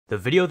The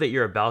video that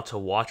you're about to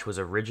watch was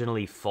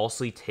originally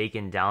falsely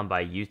taken down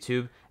by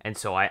YouTube, and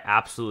so I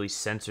absolutely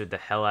censored the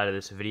hell out of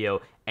this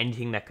video.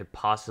 Anything that could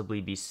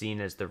possibly be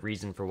seen as the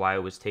reason for why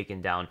it was taken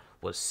down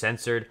was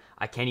censored.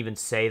 I can't even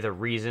say the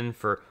reason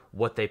for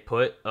what they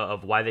put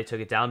of why they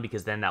took it down,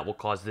 because then that will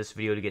cause this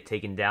video to get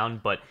taken down,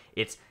 but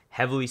it's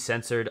heavily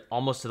censored,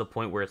 almost to the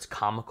point where it's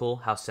comical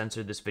how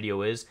censored this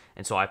video is,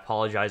 and so I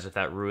apologize if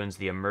that ruins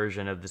the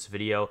immersion of this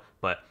video,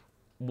 but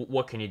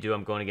what can you do?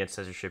 I'm going against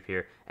censorship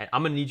here, and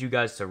I'm gonna need you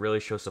guys to really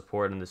show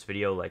support in this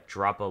video. Like,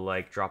 drop a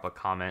like, drop a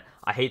comment.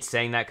 I hate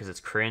saying that because it's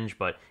cringe,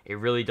 but it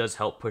really does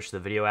help push the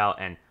video out,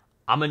 and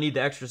I'm gonna need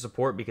the extra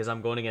support because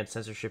I'm going against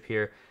censorship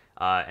here.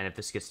 And if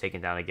this gets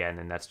taken down again,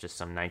 then that's just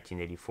some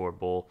 1984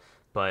 bull.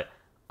 But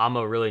I'm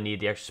gonna really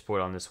need the extra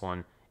support on this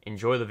one.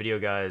 Enjoy the video,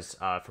 guys,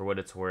 for what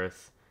it's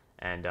worth.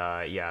 And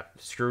yeah,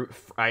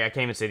 I can't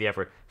even say the F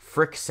word.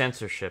 Frick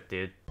censorship,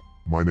 dude.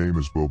 My name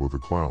is Bobo the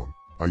Clown.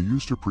 I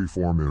used to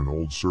perform in an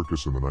old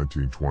circus in the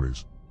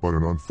 1920s, but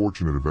an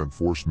unfortunate event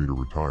forced me to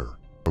retire.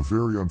 A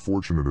very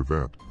unfortunate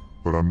event.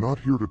 But I'm not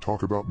here to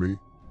talk about me.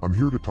 I'm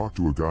here to talk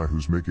to a guy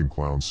who's making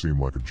clowns seem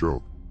like a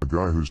joke. A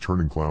guy who's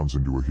turning clowns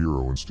into a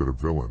hero instead of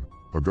villain.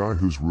 A guy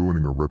who's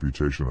ruining a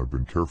reputation I've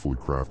been carefully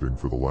crafting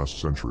for the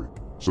last century.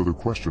 So the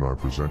question I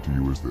present to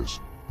you is this: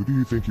 who do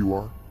you think you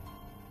are?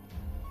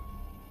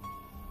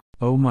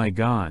 Oh my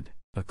god,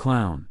 a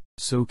clown,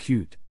 so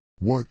cute.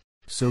 What?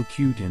 So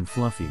cute and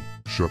fluffy.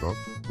 Shut up.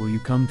 Will you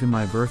come to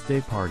my birthday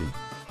party?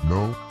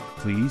 No.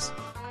 Please?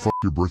 Fuck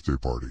your birthday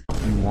party.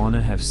 You wanna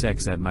have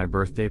sex at my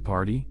birthday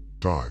party?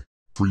 Die.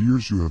 For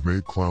years you have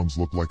made clowns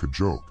look like a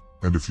joke,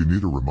 and if you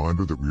need a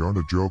reminder that we aren't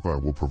a joke, I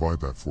will provide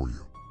that for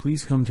you.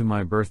 Please come to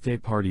my birthday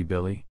party,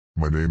 Billy.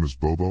 My name is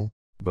Bobo.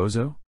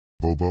 Bozo?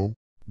 Bobo?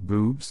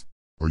 Boobs?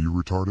 Are you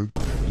retarded?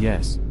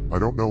 Yes. I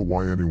don't know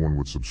why anyone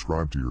would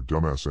subscribe to your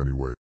dumbass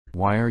anyway.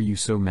 Why are you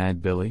so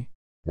mad, Billy?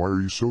 Why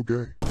are you so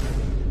gay?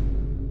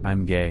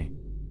 I'm gay.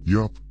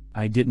 Yup.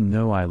 I didn't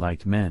know I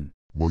liked men.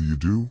 Well, you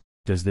do?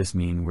 Does this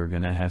mean we're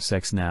gonna have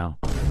sex now?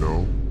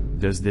 No.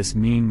 Does this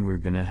mean we're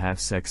gonna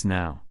have sex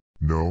now?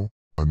 No,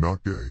 I'm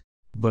not gay.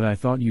 But I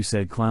thought you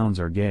said clowns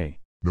are gay.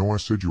 No, I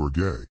said you are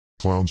gay.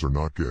 Clowns are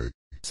not gay.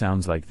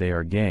 Sounds like they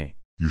are gay.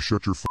 You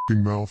shut your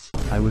fucking mouth.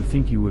 I would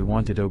think you would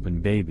want it open,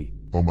 baby.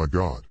 Oh my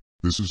god.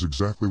 This is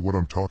exactly what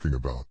I'm talking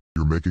about.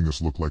 You're making us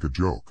look like a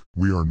joke.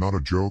 We are not a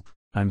joke.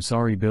 I'm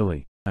sorry,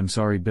 Billy. I'm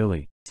sorry,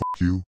 Billy.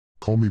 Fuck you.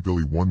 Call me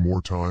Billy one more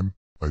time.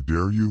 I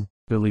dare you.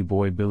 Billy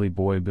boy, Billy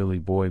boy, Billy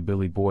boy,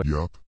 Billy boy.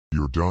 Yup.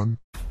 You're done.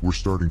 We're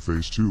starting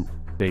phase 2.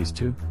 Phase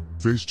 2?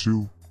 Phase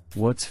 2.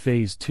 What's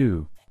phase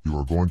 2? You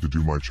are going to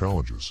do my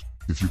challenges.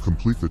 If you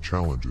complete the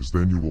challenges,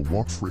 then you will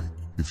walk free.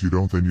 If you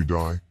don't, then you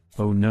die.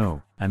 Oh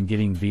no, I'm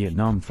getting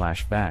Vietnam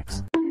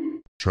flashbacks.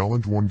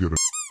 Challenge 1: get a.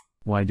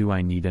 Why do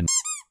I need an?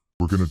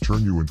 We're gonna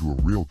turn you into a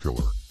real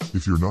killer.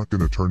 If you're not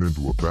gonna turn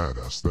into a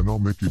badass, then I'll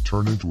make you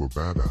turn into a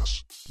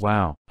badass.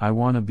 Wow, I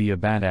wanna be a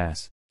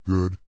badass.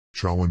 Good.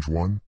 Challenge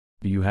 1.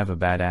 Do you have a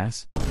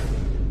badass?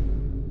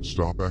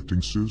 Stop acting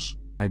Seuss.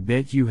 I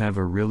bet you have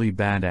a really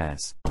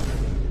badass.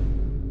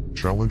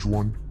 Challenge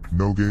 1.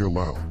 No gay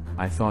allowed.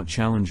 I thought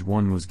challenge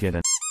 1 was get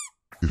a.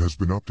 It has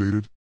been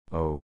updated.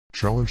 Oh.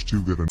 Challenge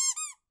 2: get a.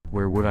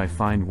 Where would I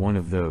find one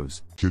of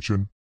those?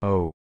 Kitchen.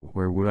 Oh,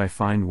 where would I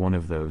find one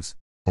of those?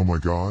 Oh my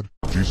god,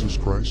 Jesus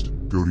Christ,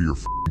 go to your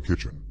f***ing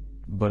kitchen.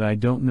 But I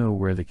don't know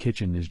where the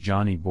kitchen is,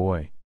 Johnny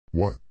boy.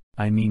 What?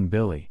 I mean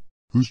Billy.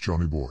 Who's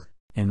Johnny boy?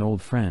 An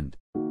old friend.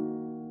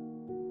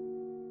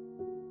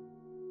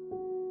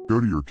 Go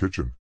to your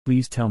kitchen.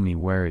 Please tell me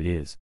where it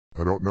is.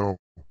 I don't know.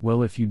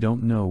 Well, if you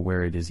don't know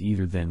where it is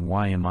either, then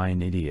why am I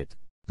an idiot?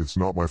 It's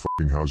not my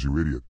f***ing house, you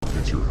idiot.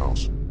 It's your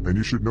house. And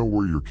you should know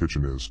where your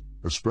kitchen is,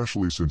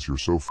 especially since you're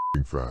so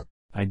f***ing fat.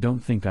 I don't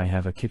think I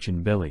have a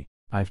kitchen, Billy.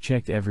 I've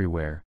checked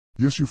everywhere.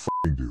 Yes, you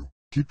f***ing do.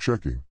 Keep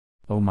checking.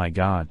 Oh my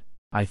god.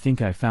 I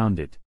think I found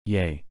it.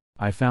 Yay.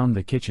 I found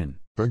the kitchen.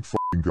 Thank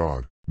f***ing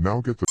god.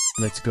 Now get the.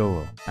 Let's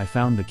go. I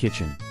found the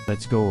kitchen.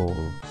 Let's go.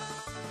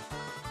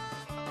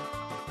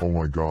 Oh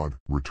my god,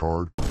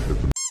 retard. Get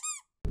the.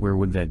 Where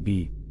would that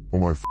be? Oh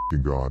my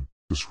f***ing god.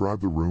 Describe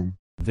the room.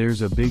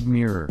 There's a big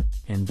mirror,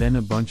 and then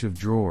a bunch of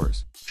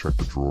drawers. Check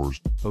the drawers.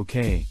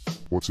 Okay.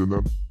 What's in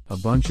them? A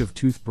bunch of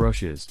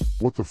toothbrushes.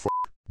 What the f***?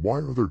 Why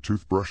are there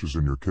toothbrushes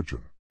in your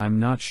kitchen? I'm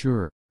not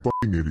sure.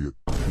 Fucking idiot.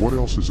 What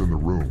else is in the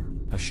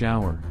room? A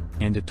shower.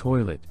 And a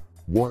toilet.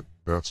 What?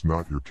 That's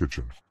not your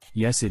kitchen.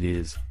 Yes, it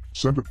is.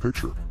 Send a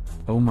picture.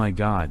 Oh my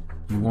god,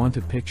 you want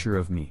a picture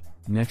of me,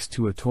 next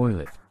to a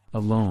toilet,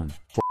 alone.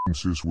 Fucking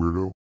Seuss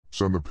weirdo.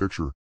 Send the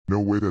picture. No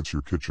way, that's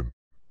your kitchen.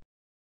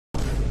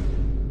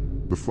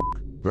 The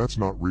fuck? That's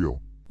not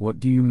real. What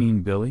do you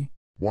mean, Billy?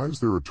 Why is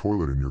there a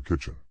toilet in your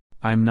kitchen?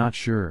 I'm not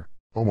sure.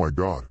 Oh my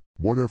god.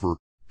 Whatever.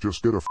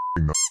 Just get a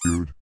fucking nut,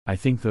 dude. I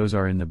think those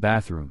are in the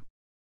bathroom.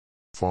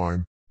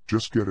 Fine.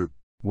 Just get it.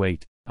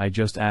 Wait, I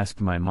just asked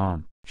my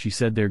mom. She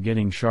said they're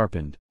getting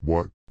sharpened.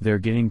 What? They're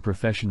getting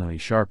professionally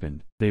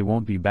sharpened. They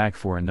won't be back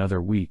for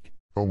another week.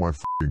 Oh my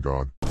fucking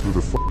god. Who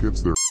the fuck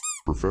gets their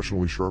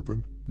professionally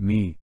sharpened?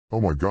 Me.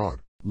 Oh my god.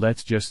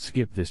 Let's just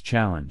skip this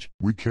challenge.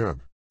 We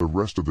can't. The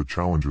rest of the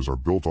challenges are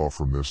built off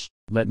from this.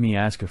 Let me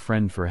ask a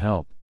friend for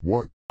help.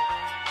 What?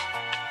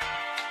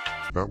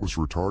 That was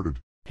retarded.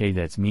 Hey,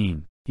 that's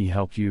mean. He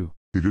helped you.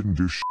 He didn't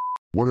do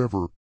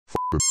Whatever.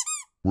 F***ing.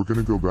 We're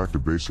gonna go back to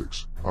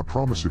basics. I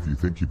promise if you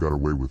think you got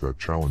away with that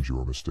challenge you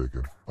are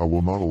mistaken. I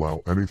will not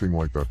allow anything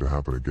like that to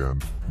happen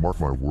again. Mark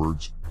my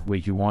words.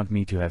 Wait, you want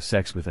me to have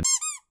sex with an...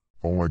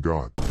 Oh my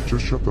god.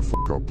 Just shut the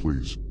fuck up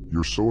please.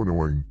 You're so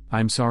annoying.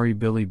 I'm sorry,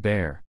 Billy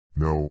Bear.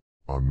 No,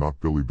 I'm not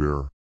Billy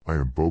Bear. I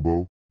am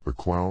Bobo, the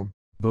clown.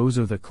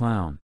 Bozo the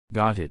clown.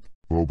 Got it.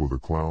 Bobo the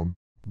clown.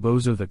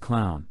 Bozo the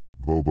clown.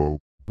 Bobo.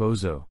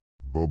 Bozo.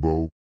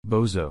 Bobo.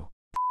 Bozo.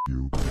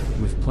 You.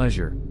 With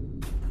pleasure.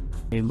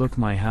 Hey, look,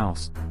 my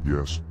house.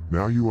 Yes,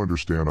 now you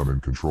understand I'm in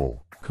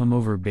control. Come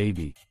over,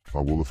 baby. I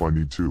will if I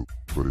need to,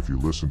 but if you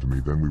listen to me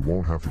then we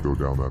won't have to go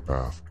down that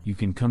path. You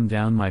can come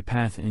down my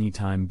path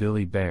anytime,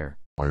 Billy Bear.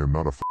 I am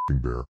not a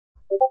fucking bear.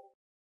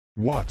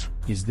 What?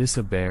 Is this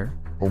a bear?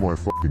 Oh my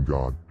fucking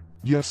god.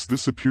 Yes,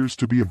 this appears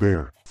to be a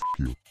bear. F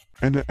you.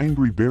 And an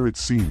angry bear it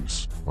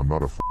seems. I'm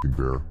not a fucking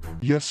bear.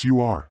 Yes you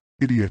are,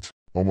 idiot.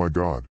 Oh my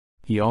god.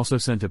 He also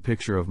sent a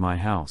picture of my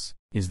house.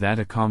 Is that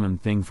a common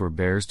thing for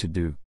bears to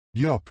do?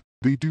 Yup,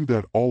 they do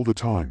that all the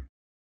time.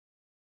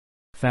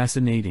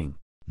 Fascinating.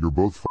 You're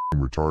both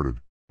fucking retarded.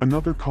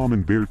 Another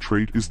common bear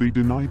trait is they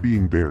deny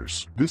being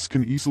bears. This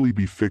can easily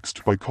be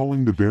fixed by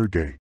calling the bear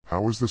gay.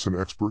 How is this an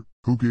expert?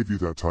 Who gave you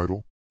that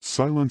title?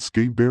 Silence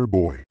gay bear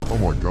boy. Oh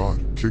my god,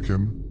 kick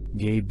him.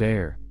 Gay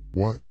bear.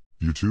 What?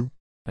 You too?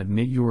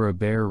 Admit you're a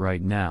bear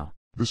right now.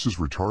 This is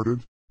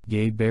retarded?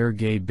 Gay bear,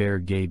 gay bear,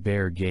 gay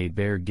bear, gay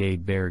bear, gay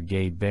bear,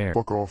 gay bear.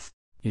 Fuck off.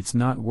 It's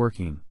not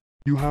working.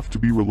 You have to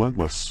be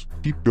relentless.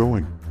 Keep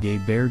going. Gay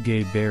bear,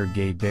 gay bear,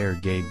 gay bear,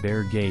 gay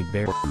bear, gay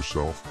bear. Fuck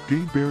yourself.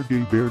 Gay bear,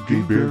 gay bear,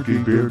 gay bear, gay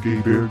bear,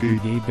 gay bear, gay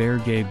Gay bear,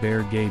 gay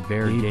bear, gay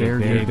bear, gay bear,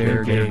 gay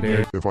bear, gay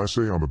bear. If I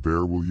say I'm a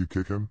bear, will you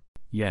kick him?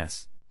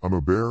 Yes. I'm a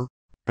bear?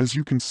 As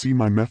you can see,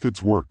 my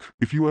methods work.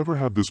 If you ever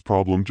have this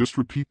problem, just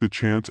repeat the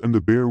chant and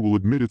the bear will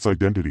admit its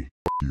identity.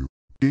 Fuck you.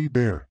 Gay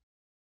bear.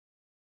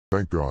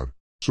 Thank god.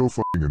 So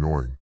fucking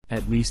annoying.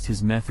 At least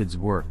his methods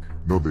work.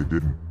 No they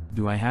didn't.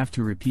 Do I have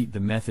to repeat the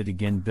method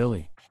again,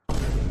 Billy?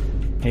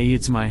 Hey,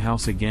 it's my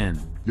house again.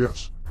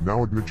 Yes.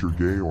 Now admit you're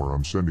gay or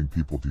I'm sending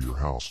people to your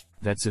house.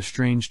 That's a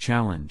strange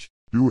challenge.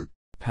 Do it.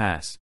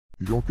 Pass.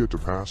 You don't get to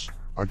pass.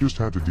 I just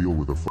had to deal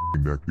with a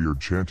fucking neckbeard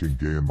chanting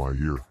gay in my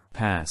ear.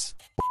 Pass.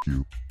 Fuck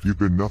you. You've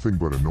been nothing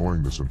but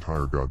annoying this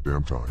entire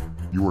goddamn time.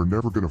 You are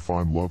never gonna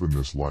find love in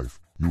this life.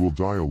 You will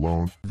die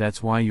alone.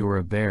 That's why you're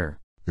a bear.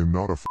 I'm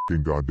not a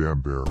fucking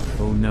goddamn bear.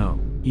 Oh no,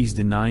 he's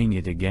denying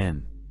it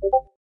again.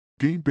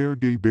 Gay bear,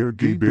 gay bear,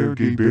 gay bear,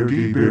 gay bear,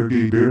 gay bear,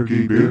 gay bear,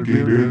 gay bear, gay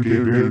bear, gay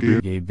bear,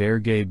 Gay bear,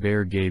 gay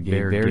bear, gay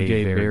bear, gay bear,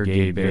 gay bear,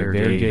 gay bear, gay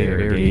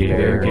bear, gay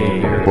bear,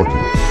 gay bear. Fuck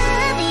you.